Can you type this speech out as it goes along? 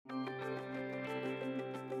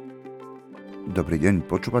Dobrý deň,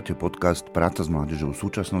 počúvate podcast Práca s mládežou v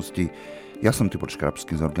súčasnosti. Ja som Tibor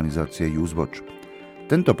Škrabský z organizácie YouthWatch.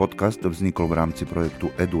 Tento podcast vznikol v rámci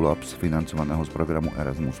projektu EduLabs, financovaného z programu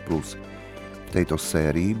Erasmus+. V tejto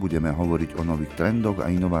sérii budeme hovoriť o nových trendoch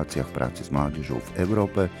a inováciách v práci s mládežou v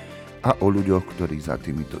Európe a o ľuďoch, ktorí za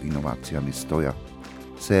týmito inováciami stoja.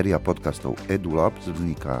 Séria podcastov EduLabs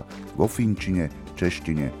vzniká vo fínčine,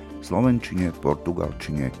 češtine, slovenčine,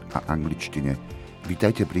 portugalčine a angličtine.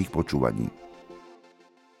 Vítajte pri ich počúvaní.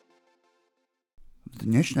 V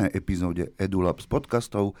dnešnej epizóde EduLabs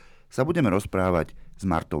podcastov sa budeme rozprávať s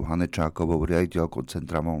Martou Hanečákovou, riaditeľkou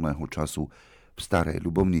Centra voľného času v Starej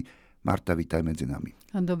Ľubovni. Marta, vítaj medzi nami.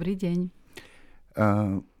 Dobrý deň.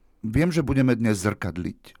 Viem, že budeme dnes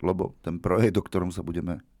zrkadliť, lebo ten projekt, o ktorom sa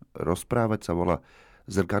budeme rozprávať, sa volá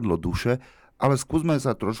Zrkadlo duše, ale skúsme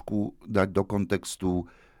sa trošku dať do kontextu.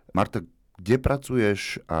 Marta, kde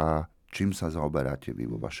pracuješ a čím sa zaoberáte vy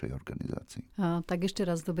vo vašej organizácii? Tak ešte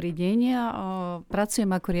raz dobrý deň.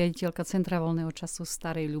 Pracujem ako riaditeľka Centra voľného času v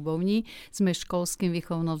Starej Ľubovni. Sme školským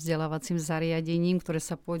výchovno-vzdelávacím zariadením, ktoré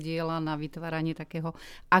sa podieľa na vytváranie takého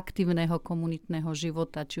aktívneho komunitného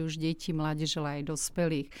života, či už detí, mládeže, ale aj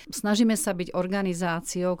dospelých. Snažíme sa byť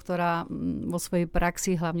organizáciou, ktorá vo svojej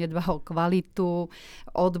praxi hlavne dbá o kvalitu,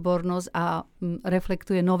 odbornosť a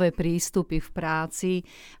reflektuje nové prístupy v práci,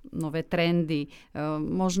 nové trendy.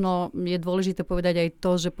 Možno je dôležité povedať aj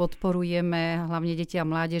to, že podporujeme hlavne deti a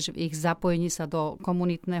mládež v ich zapojení sa do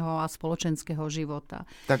komunitného a spoločenského života.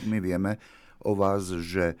 Tak my vieme o vás,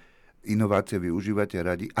 že inovácie využívate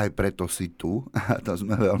radi, aj preto si tu. A to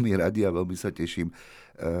sme veľmi radi a veľmi sa teším,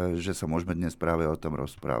 že sa môžeme dnes práve o tom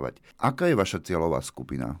rozprávať. Aká je vaša cieľová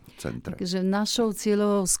skupina v centre? Takže našou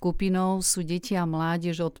cieľovou skupinou sú deti a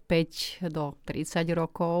mládež od 5 do 30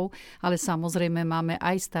 rokov, ale samozrejme máme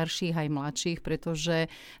aj starších, aj mladších,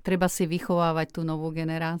 pretože treba si vychovávať tú novú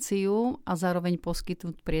generáciu a zároveň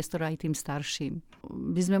poskytnúť priestor aj tým starším.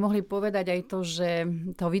 By sme mohli povedať aj to, že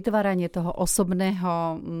to vytváranie toho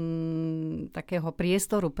osobného takého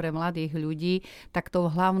priestoru pre mladých ľudí, tak tou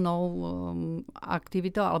hlavnou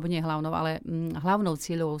aktivitou, alebo nie hlavnou, ale hlavnou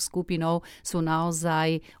cieľovou skupinou sú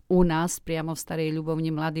naozaj u nás priamo v Starej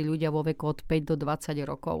Ľubovni mladí ľudia vo veku od 5 do 20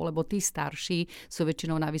 rokov, lebo tí starší sú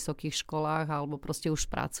väčšinou na vysokých školách alebo proste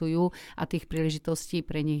už pracujú a tých príležitostí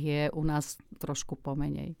pre nich je u nás trošku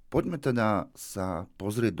pomenej. Poďme teda sa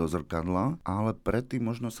pozrieť do zrkadla, ale predtým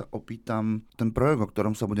možno sa opýtam, ten projekt, o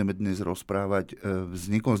ktorom sa budeme dnes rozprávať,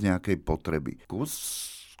 vznikol z nejakej potreby. Skús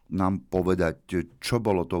nám povedať, čo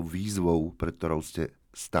bolo tou výzvou, pred ktorou ste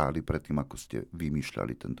stáli predtým, ako ste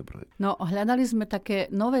vymýšľali tento projekt? No, hľadali sme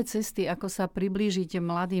také nové cesty, ako sa priblížiť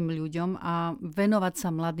mladým ľuďom a venovať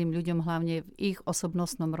sa mladým ľuďom hlavne v ich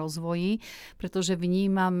osobnostnom rozvoji, pretože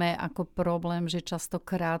vnímame ako problém, že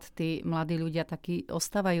častokrát tí mladí ľudia takí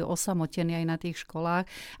ostávajú osamotení aj na tých školách,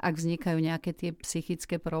 ak vznikajú nejaké tie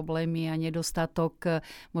psychické problémy a nedostatok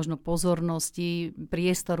možno pozornosti,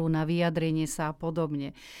 priestoru na vyjadrenie sa a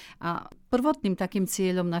podobne. A prvotným takým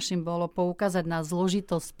cieľom našim bolo poukázať na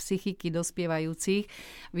zložitosť psychiky dospievajúcich,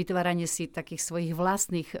 vytváranie si takých svojich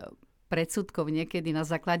vlastných predsudkov niekedy na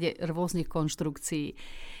základe rôznych konštrukcií.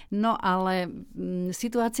 No ale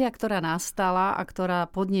situácia, ktorá nastala a ktorá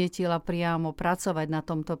podnietila priamo pracovať na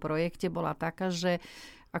tomto projekte, bola taká, že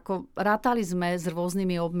ako rátali sme s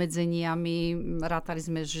rôznymi obmedzeniami, rátali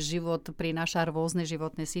sme, že život prináša rôzne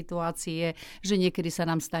životné situácie, že niekedy sa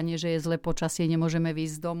nám stane, že je zlé počasie, nemôžeme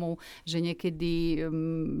výjsť z domu, že niekedy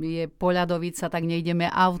je poľadovica, tak nejdeme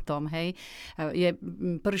autom, hej. Je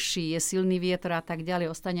prší, je silný vietor a tak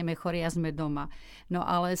ďalej, ostaneme chorí a sme doma. No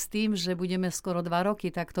ale s tým, že budeme skoro 2 roky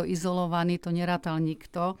takto izolovaní, to nerátal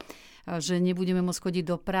nikto, že nebudeme môcť chodiť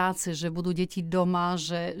do práce, že budú deti doma,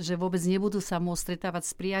 že vôbec nebudú sa môcť stretávať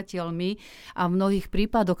s priateľmi a v mnohých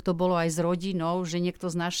prípadoch to bolo aj s rodinou, že niekto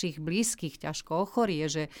z našich blízkych ťažko ochorie,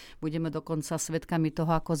 že budeme dokonca svedkami toho,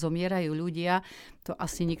 ako zomierajú ľudia, to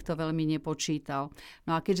asi nikto veľmi nepočítal.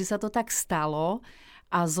 No a keďže sa to tak stalo,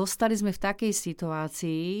 a zostali sme v takej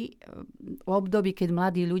situácii, v období, keď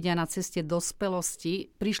mladí ľudia na ceste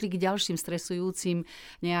dospelosti prišli k ďalším stresujúcim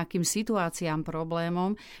nejakým situáciám,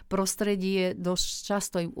 problémom. Prostredie dosť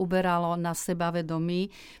často im uberalo na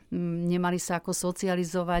sebavedomí, nemali sa ako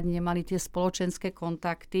socializovať, nemali tie spoločenské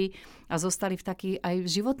kontakty a zostali v takých aj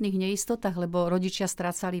v životných neistotách, lebo rodičia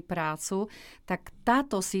strácali prácu. Tak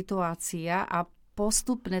táto situácia a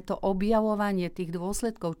postupné to objavovanie tých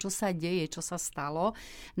dôsledkov, čo sa deje, čo sa stalo,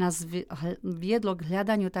 nás viedlo k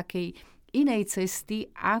hľadaniu takej inej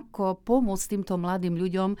cesty, ako pomôcť týmto mladým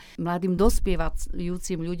ľuďom, mladým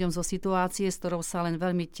dospievajúcim ľuďom zo situácie, s ktorou sa len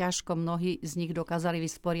veľmi ťažko mnohí z nich dokázali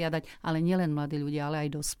vysporiadať, ale nielen mladí ľudia, ale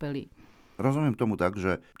aj dospelí. Rozumiem tomu tak,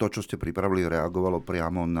 že to, čo ste pripravili, reagovalo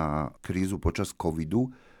priamo na krízu počas covidu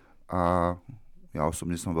a ja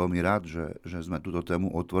osobne som veľmi rád, že sme túto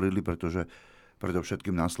tému otvorili, pretože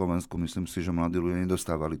predovšetkým na Slovensku myslím si, že mladí ľudia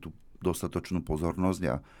nedostávali tú dostatočnú pozornosť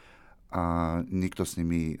a nikto s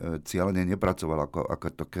nimi cieľene nepracoval, ako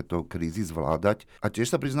takéto krízy zvládať. A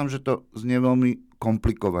tiež sa priznám, že to znie veľmi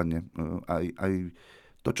komplikovane. Aj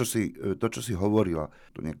to, čo si hovorila,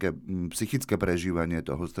 to nejaké psychické prežívanie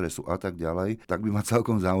toho stresu a tak ďalej, tak by ma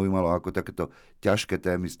celkom zaujímalo, ako takéto ťažké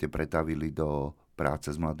témy ste pretavili do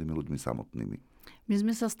práce s mladými ľuďmi samotnými. My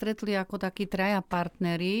sme sa stretli ako takí traja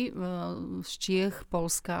partneri z Čiech,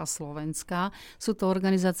 Poľska a Slovenska. Sú to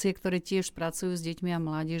organizácie, ktoré tiež pracujú s deťmi a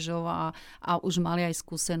mládežou a už mali aj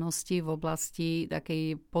skúsenosti v oblasti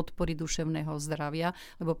takej podpory duševného zdravia,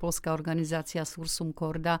 lebo poľská organizácia Sursum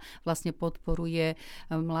Corda vlastne podporuje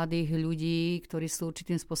mladých ľudí, ktorí sú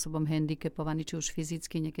určitým spôsobom handicapovaní, či už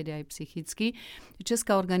fyzicky, niekedy aj psychicky.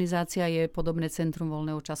 Česká organizácia je podobné Centrum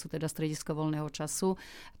voľného času, teda stredisko voľného času,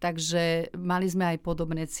 takže mali sme aj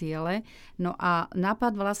podobné ciele. No a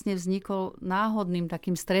nápad vlastne vznikol náhodným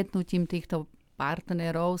takým stretnutím týchto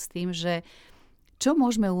partnerov s tým, že čo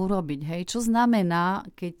môžeme urobiť, hej? Čo znamená,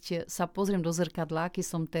 keď sa pozriem do zrkadla, aký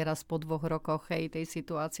som teraz po 2 rokoch, hej, tej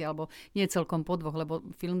situácie, alebo nie celkom po 2, lebo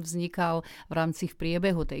film vznikal v rámci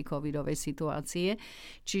priebehu tej covidovej situácie.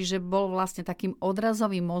 Čiže bol vlastne takým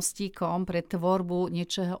odrazovým mostíkom pre tvorbu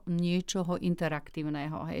niečoho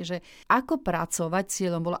interaktívneho. Hej? Že ako pracovať,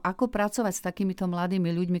 cieľom bolo, ako pracovať s takýmito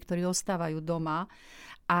mladými ľuďmi, ktorí ostávajú doma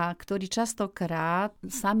a ktorí častokrát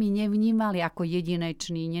sami nevnímali ako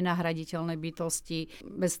jedinečný, nenahraditeľné bytosti,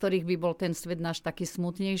 bez ktorých by bol ten svet náš taký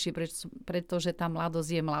smutnejší, pretože tá mladosť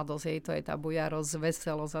je mladosť, hej, to je tá bujarosť,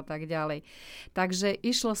 veselosť a tak ďalej. Takže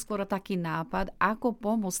išlo skôr taký nápad, ako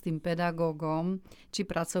pomôcť tým pedagógom, či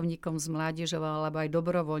pracovníkom z mládežou, alebo aj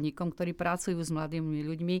dobrovoľníkom, ktorí pracujú s mladými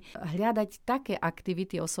ľuďmi, hľadať také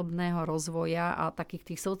aktivity osobného rozvoja a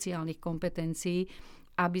takých tých sociálnych kompetencií,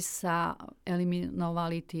 aby sa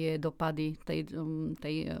eliminovali tie dopady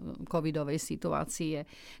tej covidovej situácie.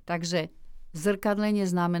 Takže zrkadlenie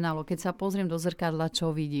znamenalo, keď sa pozriem do zrkadla,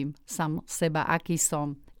 čo vidím, sám seba, aký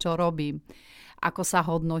som, čo robím, ako sa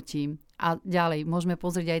hodnotím. A ďalej, môžeme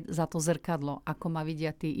pozrieť aj za to zrkadlo, ako ma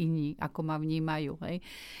vidia tí iní, ako ma vnímajú. Hej.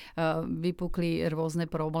 Vypukli rôzne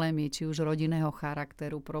problémy, či už rodinného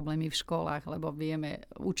charakteru, problémy v školách, lebo vieme,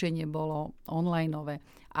 učenie bolo onlineové.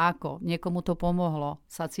 Ako? Niekomu to pomohlo.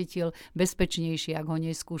 Sa cítil bezpečnejší, ak ho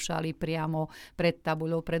neskúšali priamo pred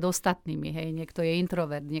tabuľou, pred ostatnými. Hej. Niekto je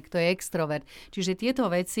introvert, niekto je extrovert. Čiže tieto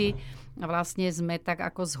veci vlastne sme tak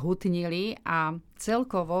ako zhutnili a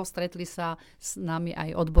celkovo stretli sa s nami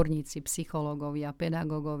aj odborníci, psychológovia,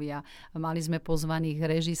 pedagógovia. Mali sme pozvaných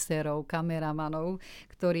režisérov, kameramanov,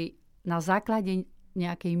 ktorí na základe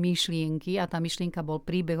nejakej myšlienky, a tá myšlienka bol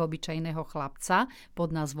príbeh obyčajného chlapca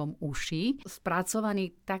pod názvom Uši.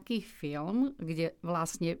 Spracovaný taký film, kde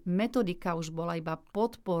vlastne metodika už bola iba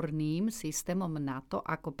podporným systémom na to,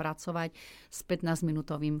 ako pracovať s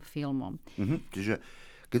 15-minútovým filmom. Čiže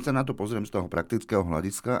keď sa na to pozriem z toho praktického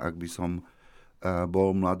hľadiska, ak by som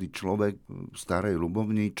bol mladý človek v Starej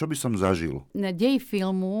Ľubovni, čo by som zažil? Dej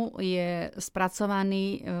filmu je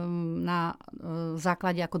spracovaný na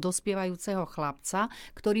základe ako dospievajúceho chlapca,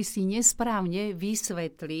 ktorý si nesprávne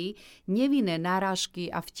vysvetlí nevinné narážky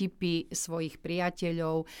a vtipy svojich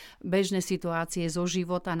priateľov, bežné situácie zo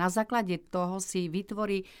života. Na základe toho si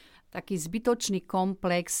vytvorí taký zbytočný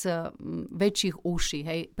komplex väčších uší.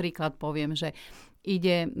 Hej, príklad poviem, že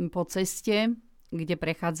ide po ceste, kde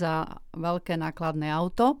prechádza veľké nákladné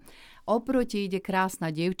auto. Oproti ide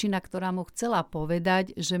krásna dievčina, ktorá mu chcela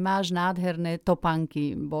povedať, že máš nádherné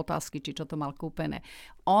topánky, botázky, či čo to mal kúpené.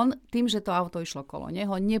 On tým, že to auto išlo kolo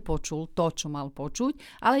neho, nepočul to, čo mal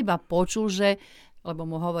počuť, ale iba počul, že, lebo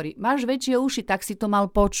mu hovorí, máš väčšie uši, tak si to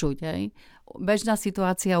mal počuť. Hej. Bežná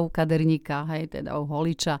situácia u kaderníka, hej, teda u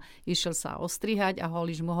holiča. Išiel sa ostrihať a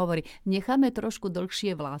holič mu hovorí, necháme trošku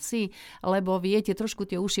dlhšie vlasy, lebo viete, trošku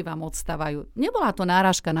tie uši vám odstávajú. Nebola to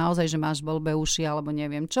náražka naozaj, že máš blbé uši alebo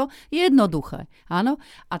neviem čo. Jednoduché, áno.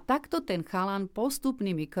 A takto ten chalan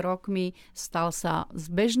postupnými krokmi stal sa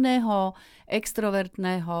z bežného,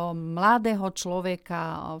 extrovertného, mladého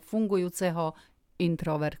človeka, fungujúceho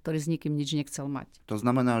introvert, ktorý s nikým nič nechcel mať. To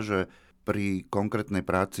znamená, že pri konkrétnej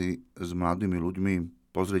práci s mladými ľuďmi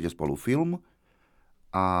pozriete spolu film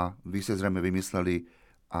a vy ste zrejme vymysleli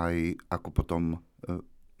aj, ako potom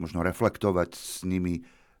možno reflektovať s nimi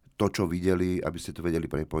to, čo videli, aby ste to vedeli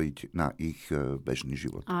prepojiť na ich bežný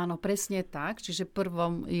život. Áno, presne tak. Čiže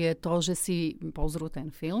prvom je to, že si pozrú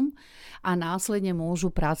ten film a následne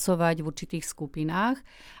môžu pracovať v určitých skupinách,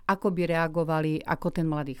 ako by reagovali ako ten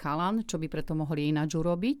mladý chalan, čo by preto mohli ináč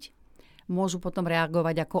urobiť. Môžu potom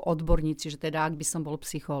reagovať ako odborníci, že teda ak by som bol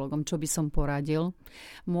psychologom, čo by som poradil.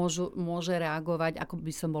 Môže reagovať, ako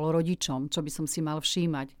by som bol rodičom, čo by som si mal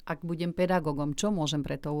všímať. Ak budem pedagógom, čo môžem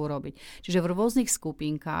preto urobiť. Čiže v rôznych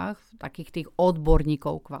skupinkách, takých tých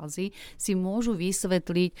odborníkov kvázi, si môžu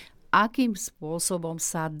vysvetliť, akým spôsobom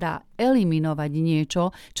sa dá eliminovať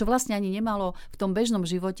niečo, čo vlastne ani nemalo v tom bežnom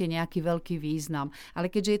živote nejaký veľký význam. Ale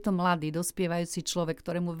keďže je to mladý, dospievajúci človek,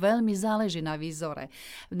 ktorému veľmi záleží na výzore,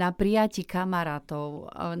 na prijatí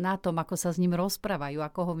kamarátov, na tom, ako sa s ním rozprávajú,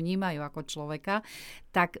 ako ho vnímajú ako človeka,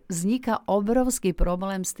 tak vzniká obrovský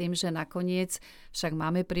problém s tým, že nakoniec však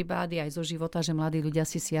máme prípady aj zo života, že mladí ľudia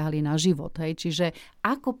si siahli na život. Hej? Čiže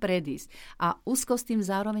ako predísť? A úzko s tým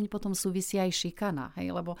zároveň potom súvisí aj šikana,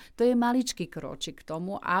 hej? Lebo to je maličký kročík k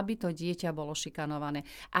tomu, aby to dieťa bolo šikanované.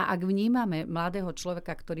 A ak vnímame mladého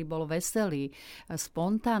človeka, ktorý bol veselý,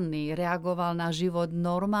 spontánny, reagoval na život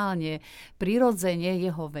normálne, prirodzene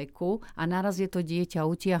jeho veku a naraz je to dieťa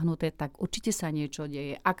utiahnuté, tak určite sa niečo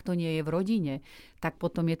deje. Ak to nie je v rodine, tak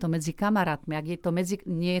potom je to medzi kamarátmi. Ak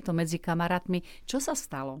nie je to medzi kamarátmi, čo sa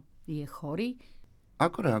stalo? Je chorý?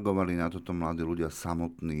 Ako reagovali na toto mladí ľudia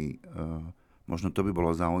samotní? Možno to by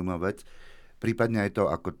bolo zaujímavé. Prípadne aj to,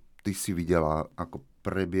 ako ty si videla, ako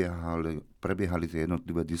prebiehali tie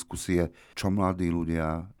jednotlivé diskusie, čo mladí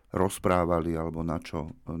ľudia rozprávali alebo na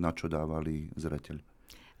čo dávali zreteľ.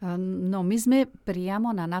 No, my sme priamo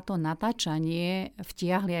na to natáčanie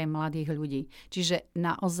vtiahli aj mladých ľudí. Čiže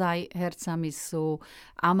naozaj hercami sú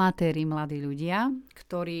amatéri mladí ľudia,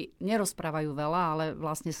 ktorí nerozprávajú veľa, ale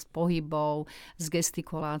vlastne z pohybov, z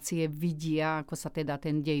gestikulácie vidia, ako sa teda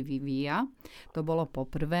ten dej vyvíja. To bolo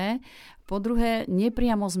poprvé. Po druhé,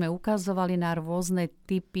 nepriamo sme ukazovali na rôzne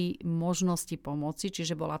typy možnosti pomoci,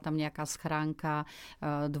 čiže bola tam nejaká schránka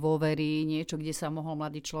dôvery, niečo, kde sa mohol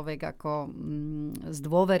mladý človek ako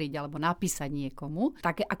zdôveriť alebo napísať niekomu.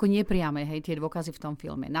 Také ako nepriame, hej, tie dôkazy v tom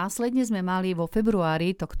filme. Následne sme mali vo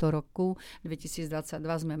februári tohto roku 2022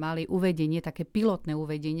 sme mali uvedenie, také pilotné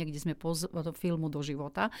uvedenie, kde sme do filmu do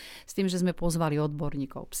života, s tým, že sme pozvali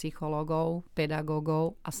odborníkov, psychológov,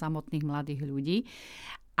 pedagógov a samotných mladých ľudí.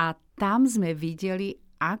 A tam sme videli,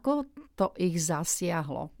 ako to ich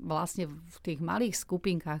zasiahlo. Vlastne v tých malých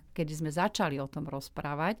skupinkách, kedy sme začali o tom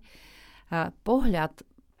rozprávať, pohľad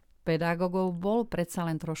pedagógov bol predsa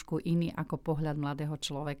len trošku iný ako pohľad mladého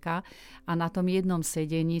človeka. A na tom jednom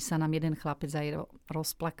sedení sa nám jeden chlapec aj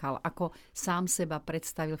rozplakal, ako sám seba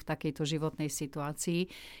predstavil v takejto životnej situácii.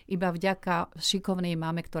 Iba vďaka šikovnej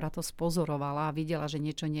mame, ktorá to spozorovala a videla, že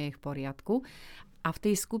niečo nie je v poriadku. A v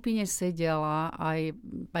tej skupine sedela aj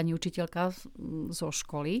pani učiteľka zo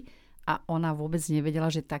školy a ona vôbec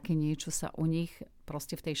nevedela, že také niečo sa u nich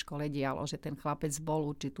proste v tej škole dialo, že ten chlapec bol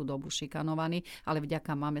určitú dobu šikanovaný, ale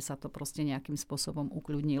vďaka mame sa to proste nejakým spôsobom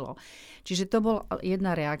ukľudnilo. Čiže to bola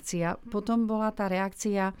jedna reakcia. Potom bola tá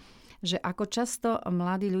reakcia, že ako často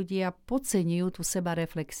mladí ľudia podceňujú tú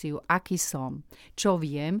sebareflexiu, aký som, čo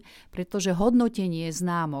viem, pretože hodnotenie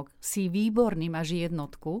známok, si výborný, máš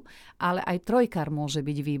jednotku, ale aj trojkár môže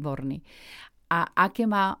byť výborný. A aké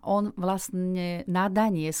má on vlastne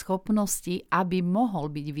nadanie, schopnosti, aby mohol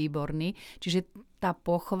byť výborný, čiže tá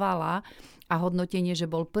pochvala a hodnotenie, že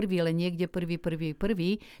bol prvý, ale niekde prvý,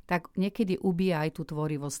 tak niekedy ubíja aj tú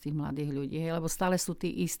tvorivosť tých mladých ľudí, lebo stále sú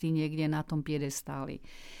tí istí niekde na tom piedestáli.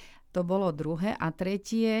 To bolo druhé. A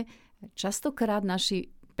tretie, častokrát naši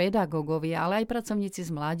pedagógovia, ale aj pracovníci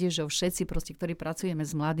s mládežou, všetci proste, ktorí pracujeme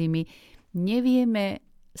s mladými, nevieme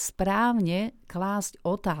správne klásť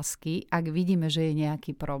otázky, ak vidíme, že je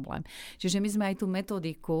nejaký problém. Čiže my sme aj tú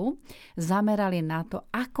metodiku zamerali na to,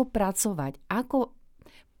 ako pracovať, ako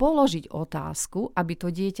položiť otázku, aby to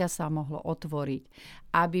dieťa sa mohlo otvoriť,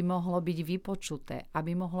 aby mohlo byť vypočuté,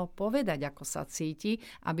 aby mohlo povedať, ako sa cíti,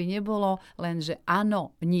 aby nebolo len, že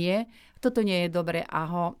áno, nie, toto nie je dobre a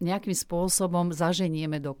ho nejakým spôsobom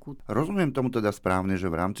zaženieme do kúta. Rozumiem tomu teda správne, že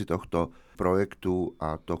v rámci tohto projektu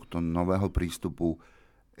a tohto nového prístupu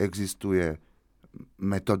existuje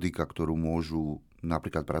metodika, ktorú môžu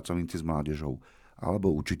napríklad pracovníci s mládežou alebo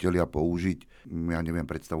učitelia použiť. Ja neviem,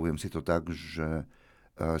 predstavujem si to tak, že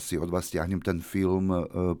si od vás stiahnem ten film,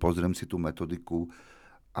 pozriem si tú metodiku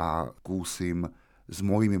a skúsim s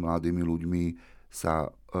mojimi mladými ľuďmi sa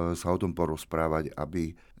o tom porozprávať,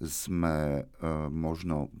 aby sme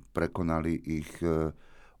možno prekonali ich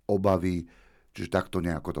obavy, Čiže takto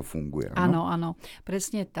nejako to funguje. Áno, áno.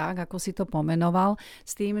 Presne tak, ako si to pomenoval.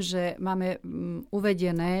 S tým, že máme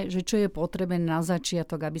uvedené, že čo je potrebné na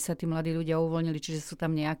začiatok, aby sa tí mladí ľudia uvoľnili. Čiže sú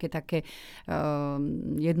tam nejaké také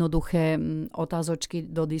jednoduché otázočky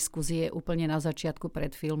do diskuzie úplne na začiatku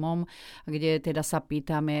pred filmom, kde teda sa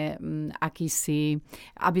pýtame, aký si,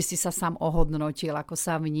 aby si sa sám ohodnotil, ako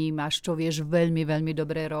sa vnímaš, čo vieš veľmi, veľmi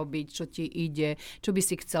dobre robiť, čo ti ide, čo by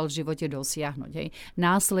si chcel v živote dosiahnuť. Hej.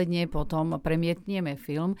 Následne potom premietneme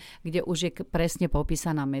film, kde už je presne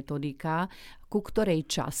popísaná metodika, ku ktorej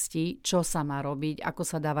časti, čo sa má robiť, ako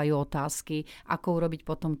sa dávajú otázky, ako urobiť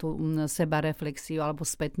potom tú sebareflexiu alebo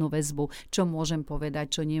spätnú väzbu, čo môžem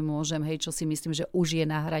povedať, čo nemôžem, hej, čo si myslím, že už je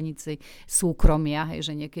na hranici súkromia, hej,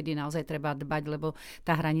 že niekedy naozaj treba dbať, lebo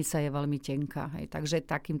tá hranica je veľmi tenká. Hej, takže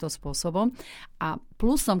takýmto spôsobom. A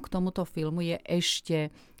plusom k tomuto filmu je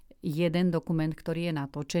ešte jeden dokument, ktorý je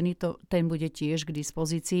natočený, ten bude tiež k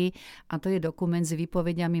dispozícii a to je dokument s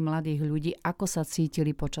výpovediami mladých ľudí, ako sa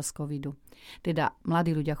cítili počas covidu. Teda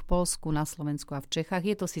mladí ľudia v Poľsku, na Slovensku a v Čechách.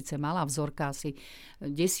 Je to síce malá vzorka asi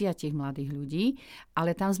 10 mladých ľudí,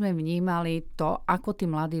 ale tam sme vnímali to, ako tí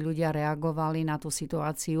mladí ľudia reagovali na tú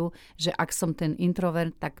situáciu, že ak som ten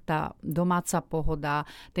introvert, tak tá domáca pohoda,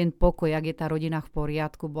 ten pokoj, ak je tá rodina v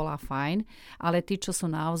poriadku, bola fajn, ale tí, čo sú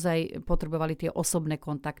naozaj potrebovali tie osobné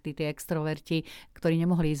kontakty, tí extroverti, ktorí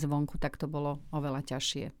nemohli ísť zvonku, tak to bolo oveľa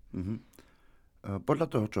ťažšie. Podľa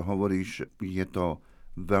toho, čo hovoríš, je to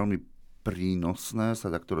veľmi prínosné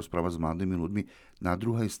sa takto rozprávať s mladými ľuďmi. Na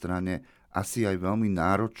druhej strane asi aj veľmi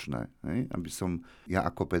náročné, aby som ja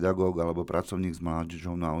ako pedagóg alebo pracovník s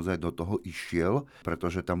mládežou naozaj do toho išiel,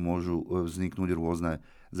 pretože tam môžu vzniknúť rôzne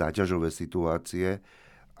záťažové situácie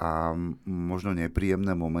a možno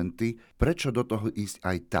nepríjemné momenty. Prečo do toho ísť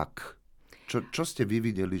aj tak? Čo ste vy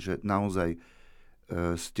videli, že naozaj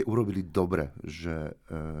ste urobili dobre, že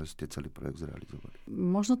ste celý projekt zrealizovali?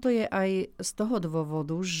 Možno to je aj z toho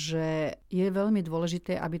dôvodu, že je veľmi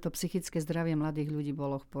dôležité, aby to psychické zdravie mladých ľudí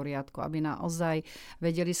bolo v poriadku, aby naozaj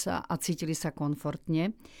vedeli sa a cítili sa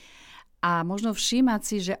komfortne. A možno všímať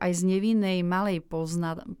si, že aj z nevinnej malej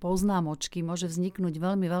poznámočky môže vzniknúť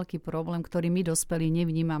veľmi veľký problém, ktorý my dospelí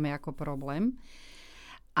nevnímame ako problém.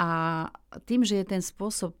 A tým, že je ten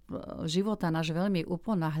spôsob života náš veľmi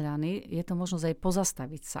uponáhľaný, je to možnosť aj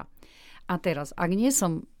pozastaviť sa. A teraz, ak nie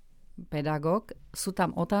som pedagóg, sú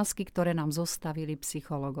tam otázky, ktoré nám zostavili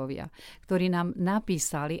psychológovia, ktorí nám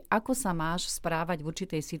napísali, ako sa máš správať v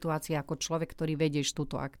určitej situácii ako človek, ktorý vedieš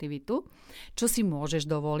túto aktivitu, čo si môžeš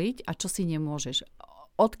dovoliť a čo si nemôžeš.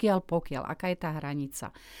 Odkiaľ pokiaľ, aká je tá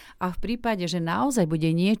hranica. A v prípade, že naozaj bude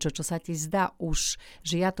niečo, čo sa ti zdá už,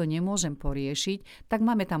 že ja to nemôžem poriešiť, tak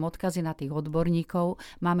máme tam odkazy na tých odborníkov,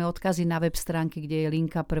 máme odkazy na web stránky, kde je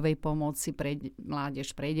linka prvej pomoci pre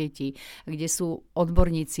mládež, pre deti, kde sú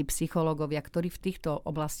odborníci, psychológovia, ktorí v týchto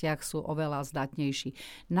oblastiach sú oveľa zdatnejší.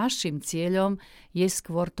 Naším cieľom je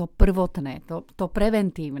skôr to prvotné, to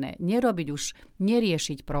preventívne.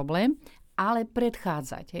 Neriešiť problém, ale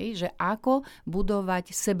predchádzať, že ako budovať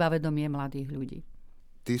sebavedomie mladých ľudí.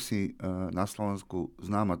 Ty si na Slovensku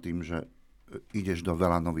známa tým, že ideš do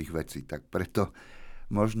veľa nových vecí, tak preto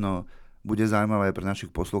možno bude zaujímavé pre našich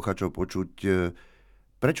poslucháčov počuť,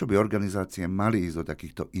 prečo by organizácie mali ísť do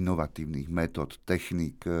takýchto inovatívnych metód,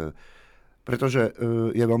 techník, pretože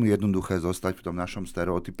je veľmi jednoduché zostať v tom našom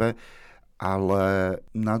stereotype, ale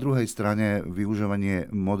na druhej strane využívanie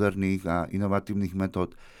moderných a inovatívnych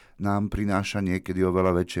metód nám prináša niekedy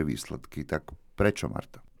oveľa väčšie výsledky. Tak prečo,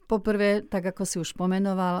 Marta? Poprvé, tak ako si už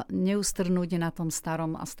pomenoval, neustrnúť na tom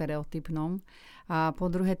starom a stereotypnom. A po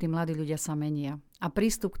druhé, tí mladí ľudia sa menia. A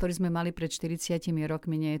prístup, ktorý sme mali pred 40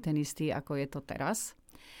 rokmi, nie je ten istý, ako je to teraz.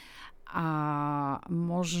 A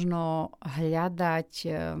možno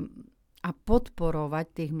hľadať a podporovať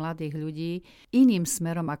tých mladých ľudí iným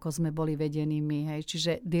smerom, ako sme boli vedení my. Hej.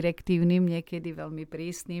 Čiže direktívnym, niekedy veľmi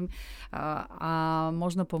prísnym a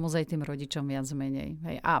možno pomôcť aj tým rodičom viac menej.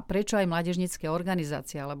 Hej. A prečo aj mládežnícke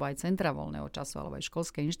organizácie, alebo aj Centra voľného času, alebo aj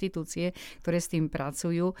školské inštitúcie, ktoré s tým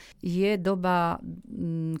pracujú, je doba,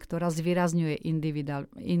 ktorá zvýrazňuje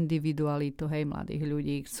individualitu mladých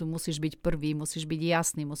ľudí. Musíš byť prvý, musíš byť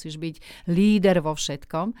jasný, musíš byť líder vo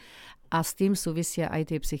všetkom. A s tým súvisia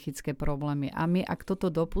aj tie psychické problémy. A my, ak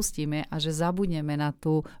toto dopustíme a že zabudneme na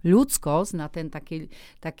tú ľudskosť, na ten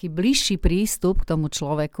taký bližší prístup k tomu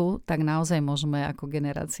človeku, tak naozaj môžeme ako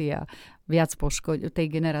generácia tej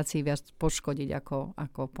generácii viac poškodiť,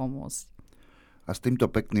 ako pomôcť. A s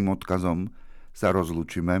týmto pekným odkazom sa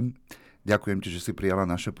rozlúčime. Ďakujem ti, že si prijala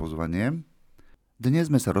naše pozvanie.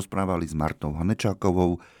 Dnes sme sa rozprávali s Martou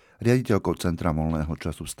Hanečákovou, riaditeľkou Centra voľného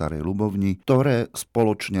času v Starej Ľubovni, ktoré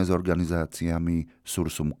spoločne s organizáciami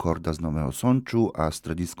Sursum Corda z Nového Sonču a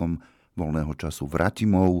strediskom voľného času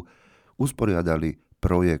Vratimov usporiadali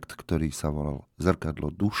projekt, ktorý sa volal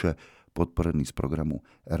Zrkadlo duše, podporený z programu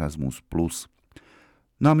Erasmus+.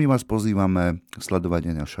 No a my vás pozývame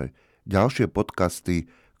sledovať aj naše ďalšie podcasty,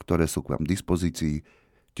 ktoré sú k vám v dispozícii.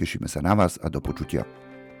 Tešíme sa na vás a do počutia.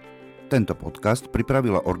 Tento podcast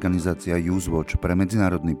pripravila organizácia UseWatch pre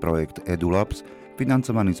medzinárodný projekt EduLabs,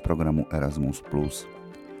 financovaný z programu Erasmus+.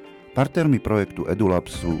 Partnermi projektu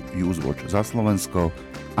EduLabs sú UseWatch za Slovensko,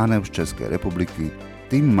 ANEV z Českej republiky,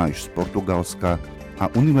 Tým Majš z Portugalska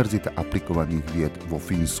a Univerzita aplikovaných vied vo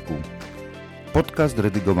Fínsku. Podcast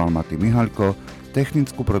redigoval Maty Mihaľko,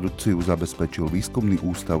 technickú produkciu zabezpečil Výskumný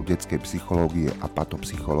ústav detskej psychológie a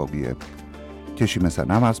patopsychológie. Tešíme sa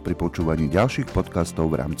na vás pri počúvaní ďalších podcastov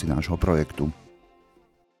v rámci nášho projektu.